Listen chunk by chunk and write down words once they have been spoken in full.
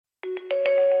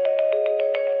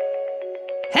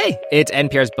Hey, it's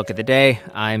NPR's Book of the Day.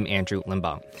 I'm Andrew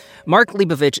Limbaugh. Mark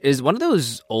Leibovich is one of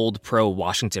those old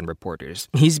pro-Washington reporters.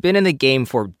 He's been in the game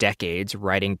for decades,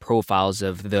 writing profiles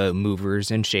of the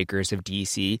movers and shakers of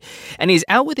D.C., and he's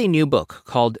out with a new book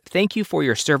called Thank You for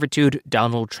Your Servitude,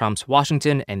 Donald Trump's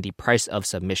Washington and the Price of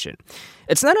Submission.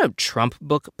 It's not a Trump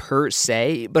book per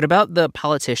se, but about the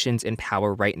politicians in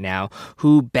power right now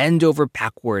who bend over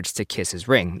backwards to kiss his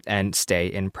ring and stay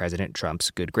in President Trump's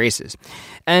good graces.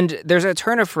 And there's a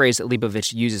turn of phrase that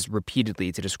Leibovich uses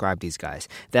repeatedly to describe these guys,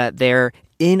 that they're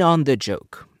in on the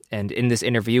joke. And in this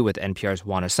interview with NPR's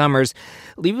Juana Summers,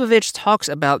 Leibovich talks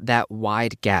about that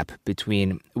wide gap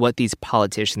between what these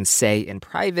politicians say in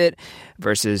private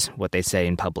versus what they say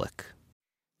in public.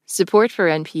 Support for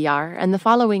NPR and the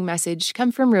following message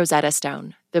come from Rosetta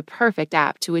Stone, the perfect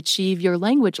app to achieve your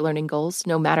language learning goals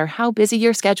no matter how busy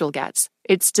your schedule gets.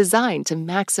 It's designed to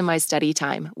maximize study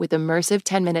time with immersive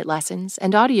 10-minute lessons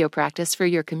and audio practice for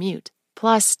your commute.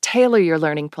 Plus, tailor your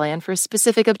learning plan for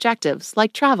specific objectives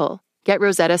like travel. Get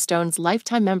Rosetta Stone's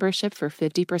lifetime membership for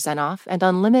 50% off and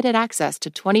unlimited access to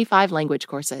 25 language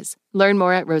courses. Learn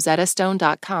more at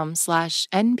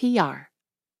rosettastone.com/NPR.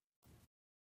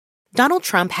 Donald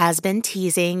Trump has been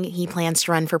teasing he plans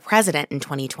to run for president in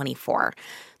 2024.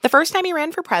 The first time he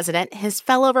ran for president, his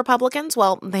fellow Republicans,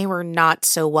 well, they were not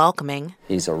so welcoming.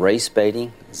 He's a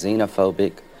race-baiting,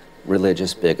 xenophobic,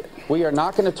 religious bigot. We are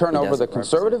not going to turn over the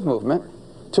conservative movement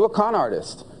to a con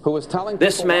artist who is telling people...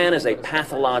 This man is a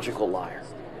pathological liar.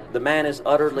 The man is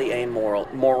utterly amoral.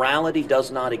 Morality does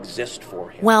not exist for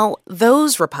him. Well,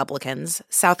 those Republicans,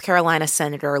 South Carolina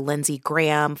Senator Lindsey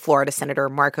Graham, Florida Senator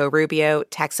Marco Rubio,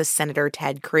 Texas Senator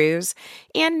Ted Cruz,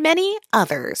 and many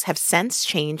others have since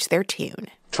changed their tune.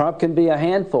 Trump can be a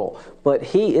handful, but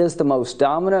he is the most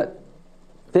dominant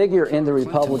figure in the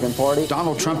Republican Party.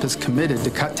 Donald Trump is committed to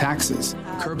cut taxes.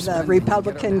 The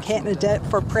Republican candidate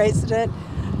for president,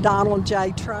 Donald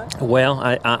J. Trump. Well,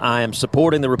 I am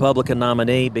supporting the Republican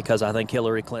nominee because I think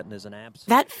Hillary Clinton is an absent.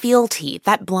 That fealty,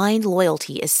 that blind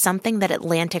loyalty is something that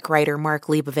Atlantic writer Mark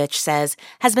Leibovich says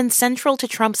has been central to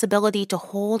Trump's ability to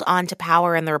hold on to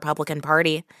power in the Republican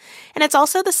Party. And it's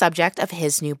also the subject of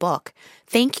his new book,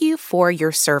 Thank You for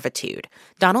Your Servitude,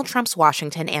 Donald Trump's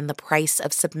Washington and the Price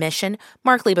of Submission.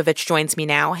 Mark Leibovich joins me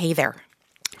now. Hey there.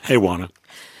 Hey, Juana.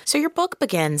 So your book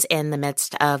begins in the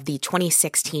midst of the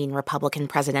 2016 Republican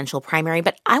presidential primary,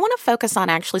 but I want to focus on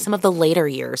actually some of the later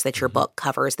years that your book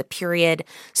covers, the period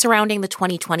surrounding the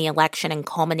 2020 election and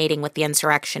culminating with the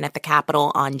insurrection at the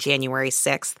Capitol on January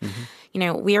 6th. Mm-hmm. You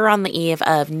know, we are on the eve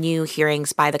of new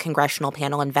hearings by the congressional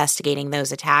panel investigating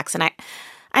those attacks, and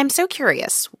I'm so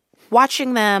curious,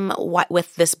 watching them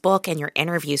with this book and your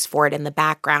interviews for it in the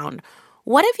background,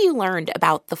 what have you learned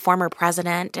about the former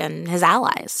president and his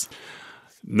allies?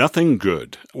 Nothing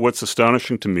good. What's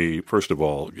astonishing to me, first of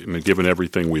all, given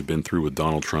everything we've been through with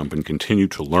Donald Trump and continue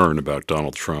to learn about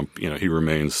Donald Trump, he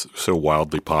remains so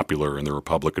wildly popular in the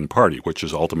Republican Party, which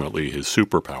is ultimately his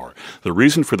superpower. The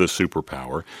reason for this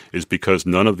superpower is because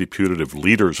none of the putative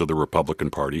leaders of the Republican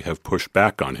Party have pushed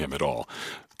back on him at all.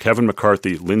 Kevin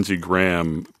McCarthy, Lindsey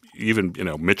Graham, even,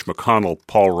 Mitch McConnell,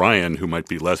 Paul Ryan, who might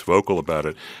be less vocal about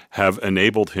it, have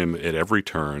enabled him at every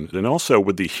turn. And also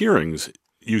with the hearings,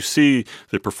 you see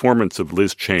the performance of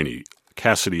Liz Cheney,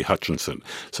 Cassidy Hutchinson,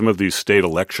 some of these state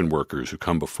election workers who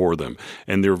come before them,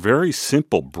 and their very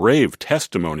simple, brave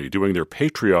testimony doing their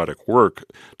patriotic work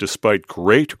despite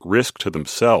great risk to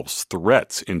themselves,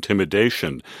 threats,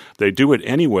 intimidation. They do it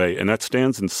anyway, and that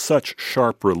stands in such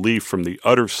sharp relief from the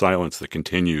utter silence that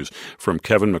continues from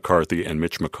Kevin McCarthy and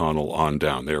Mitch McConnell on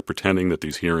down. They are pretending that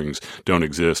these hearings don't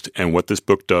exist, and what this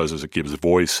book does is it gives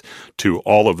voice to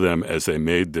all of them as they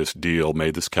made this deal,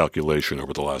 made this calculation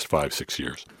over the last 5-6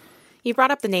 years. You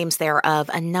brought up the names there of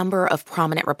a number of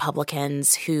prominent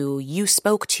Republicans who you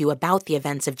spoke to about the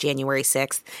events of January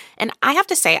 6th. And I have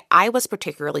to say, I was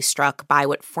particularly struck by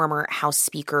what former House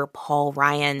Speaker Paul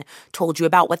Ryan told you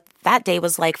about what that day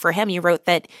was like for him. You wrote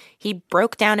that he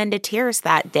broke down into tears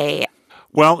that day.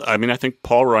 Well, I think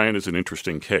Paul Ryan is an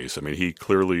interesting case. He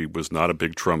clearly was not a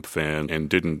big Trump fan and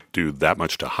didn't do that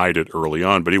much to hide it early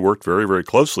on, but he worked very, very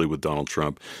closely with Donald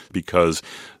Trump because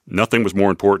nothing was more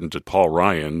important to Paul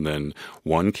Ryan than,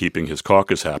 one, keeping his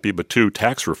caucus happy, but two,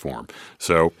 tax reform.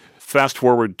 So Fast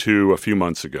forward to a few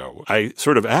months ago, I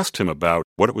sort of asked him about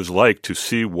what it was like to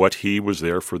see what he was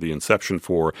there for the inception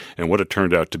for and what it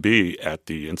turned out to be at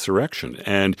the insurrection.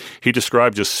 And he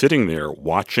described just sitting there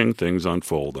watching things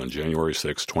unfold on January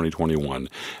 6, 2021,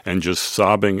 and just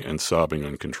sobbing and sobbing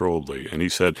uncontrollably. And he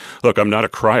said, look, I'm not a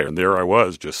crier. And there I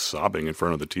was just sobbing in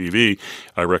front of the TV.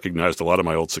 I recognized a lot of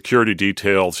my old security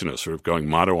details, sort of going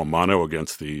mano a mano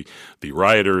against the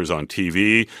rioters on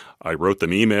TV. I wrote them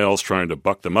emails trying to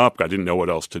buck them up. I didn't know what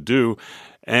else to do.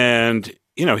 And,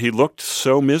 he looked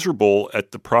so miserable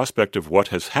at the prospect of what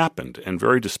has happened and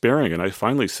very despairing. And I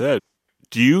finally said,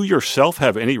 do you yourself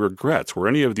have any regrets? Were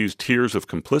any of these tears of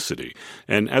complicity?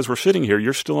 And as we're sitting here,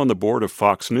 you're still on the board of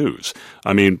Fox News.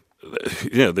 I mean,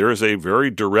 there is a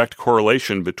very direct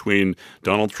correlation between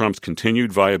Donald Trump's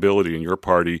continued viability in your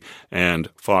party and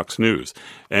Fox News.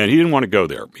 And he didn't want to go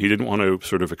there. He didn't want to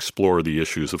sort of explore the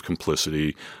issues of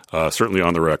complicity, certainly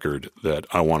on the record, that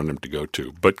I wanted him to go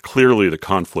to. But clearly the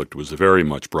conflict was very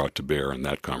much brought to bear in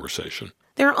that conversation.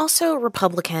 There are also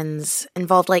Republicans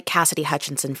involved like Cassidy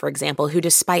Hutchinson, for example, who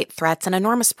despite threats and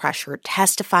enormous pressure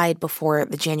testified before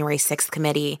the January 6th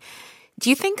committee. Do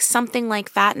you think something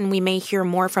like that, and we may hear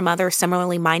more from other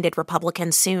similarly minded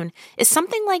Republicans soon, is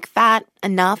something like that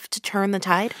enough to turn the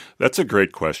tide? That's a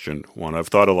great question, Juan. I've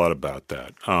thought a lot about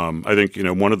that. I think,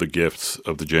 one of the gifts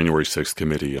of the January 6th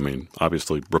committee,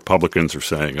 obviously Republicans are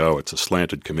saying, oh, it's a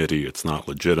slanted committee, it's not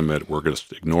legitimate, we're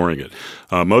just ignoring it.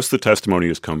 Most of the testimony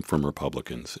has come from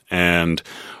Republicans. And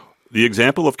the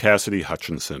example of Cassidy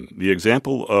Hutchinson, the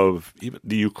example of even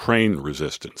the Ukraine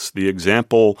resistance, the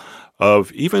example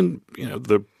of even,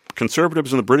 the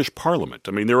conservatives in the British Parliament.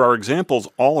 There are examples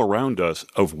all around us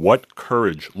of what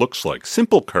courage looks like,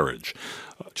 simple courage,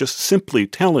 just simply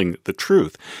telling the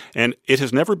truth. And it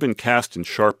has never been cast in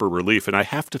sharper relief. And I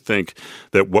have to think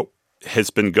that what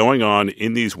has been going on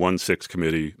in these 1-6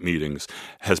 committee meetings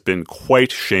has been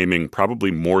quite shaming, probably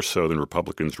more so than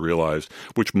Republicans realized,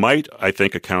 which might, I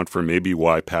think, account for maybe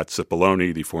why Pat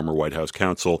Cipollone, the former White House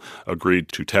counsel, agreed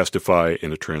to testify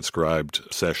in a transcribed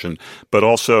session, but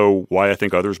also why I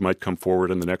think others might come forward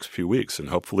in the next few weeks, and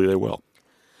hopefully they will.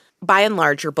 By and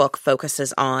large, your book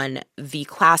focuses on the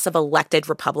class of elected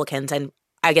Republicans, and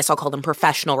I guess I'll call them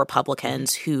professional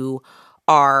Republicans, who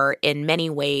are in many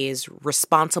ways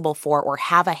responsible for or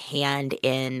have a hand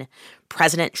in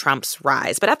President Trump's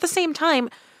rise. But at the same time,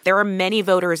 there are many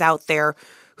voters out there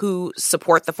who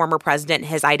support the former president and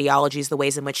his ideologies, the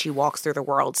ways in which he walks through the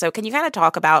world. So can you kind of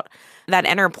talk about that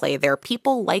interplay there?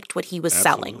 People liked what he was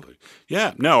selling.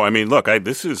 Yeah. No, look,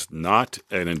 this is not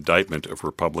an indictment of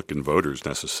Republican voters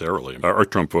necessarily. Our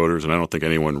Trump voters, and I don't think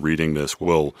anyone reading this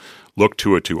will look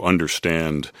to it to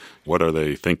understand what are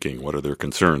they thinking, what are their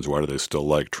concerns, why do they still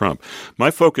like Trump. My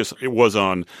focus was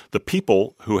on the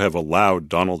people who have allowed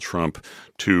Donald Trump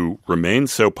to remain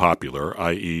so popular,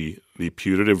 i.e., the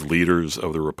putative leaders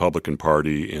of the Republican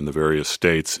Party in the various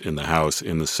states, in the House,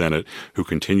 in the Senate, who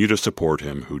continue to support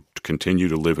him, who continue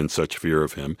to live in such fear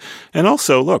of him. And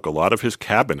also, look, a lot of his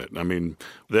cabinet,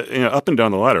 up and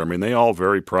down the ladder, they all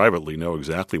very privately know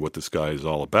exactly what this guy is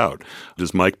all about.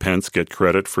 Does Mike Pence get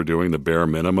credit for doing the bare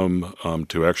minimum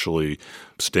to actually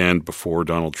stand before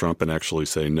Donald Trump and actually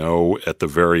say no at the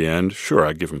very end? Sure,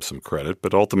 I give him some credit.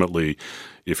 But ultimately,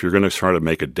 if you're going to try to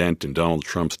make a dent in Donald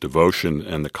Trump's devotion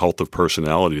and the cult of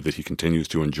personality that he continues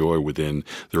to enjoy within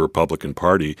the Republican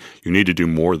Party, you need to do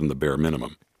more than the bare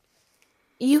minimum.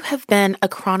 You have been a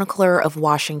chronicler of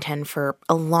Washington for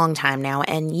a long time now,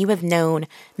 and you have known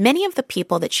many of the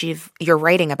people that you're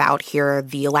writing about here,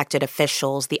 the elected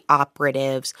officials, the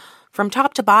operatives, from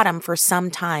top to bottom for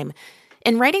some time.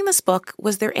 In writing this book,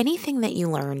 was there anything that you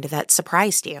learned that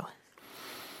surprised you?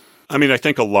 I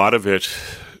think a lot of it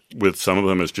with some of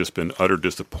them has just been utter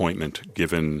disappointment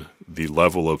given the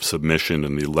level of submission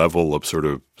and the level of sort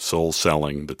of soul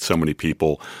selling that so many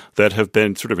people that have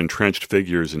been sort of entrenched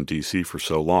figures in D.C. for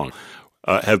so long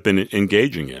have been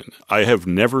engaging in. I have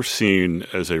never seen,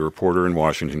 as a reporter in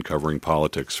Washington covering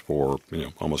politics for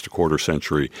almost a quarter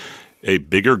century, a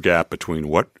bigger gap between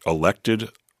what elected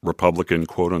Republican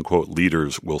quote-unquote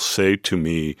leaders will say to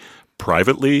me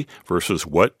privately versus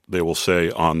what they will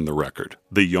say on the record.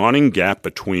 The yawning gap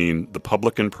between the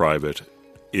public and private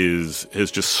is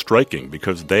just striking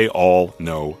because they all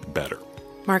know better.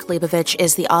 Mark Leibovich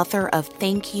is the author of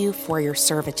Thank You for Your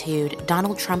Servitude,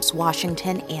 Donald Trump's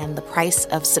Washington and the Price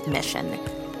of Submission.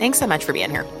 Thanks so much for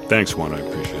being here. Thanks, Juan. I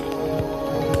appreciate it.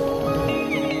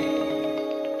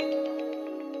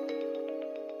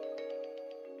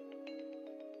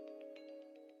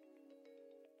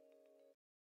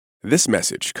 This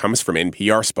message comes from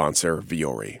NPR sponsor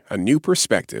Vuori, a new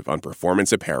perspective on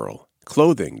performance apparel.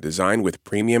 Clothing designed with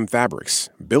premium fabrics,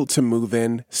 built to move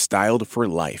in, styled for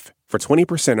life. For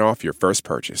 20% off your first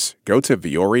purchase, go to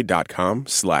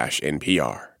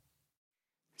vuori.com/NPR.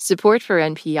 Support for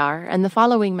NPR and the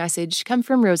following message come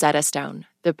from Rosetta Stone,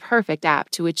 the perfect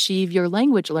app to achieve your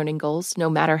language learning goals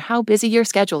no matter how busy your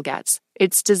schedule gets.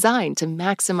 It's designed to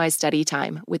maximize study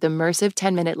time with immersive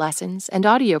 10-minute lessons and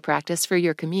audio practice for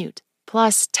your commute.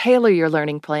 Plus, tailor your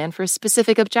learning plan for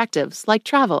specific objectives like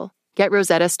travel. Get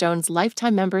Rosetta Stone's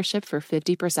lifetime membership for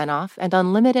 50% off and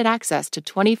unlimited access to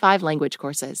 25 language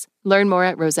courses. Learn more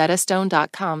at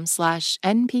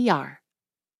rosettastone.com/NPR.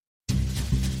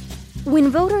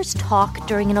 When voters talk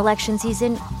during an election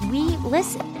season, we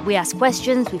listen. We ask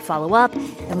questions, we follow up,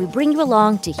 and we bring you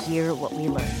along to hear what we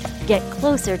learned. Get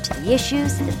closer to the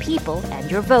issues, the people, and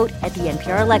your vote at the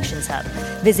NPR Elections Hub.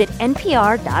 Visit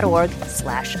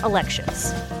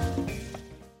npr.org/elections.